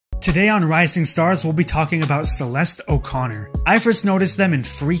Today on Rising Stars, we'll be talking about Celeste O'Connor. I first noticed them in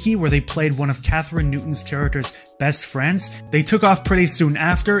Freaky, where they played one of Catherine Newton's character's best friends. They took off pretty soon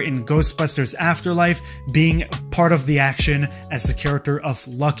after in Ghostbusters Afterlife, being part of the action as the character of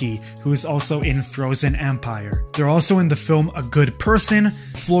Lucky, who is also in Frozen Empire. They're also in the film A Good Person.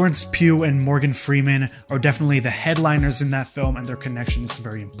 Florence Pugh and Morgan Freeman are definitely the headliners in that film, and their connection is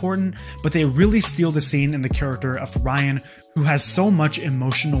very important, but they really steal the scene in the character of Ryan, who has so much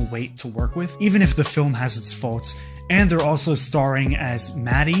emotional weight to work with, even if the film has its faults. And they're also starring as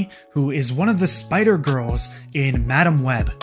Maddie, who is one of the Spider Girls in Madam Web.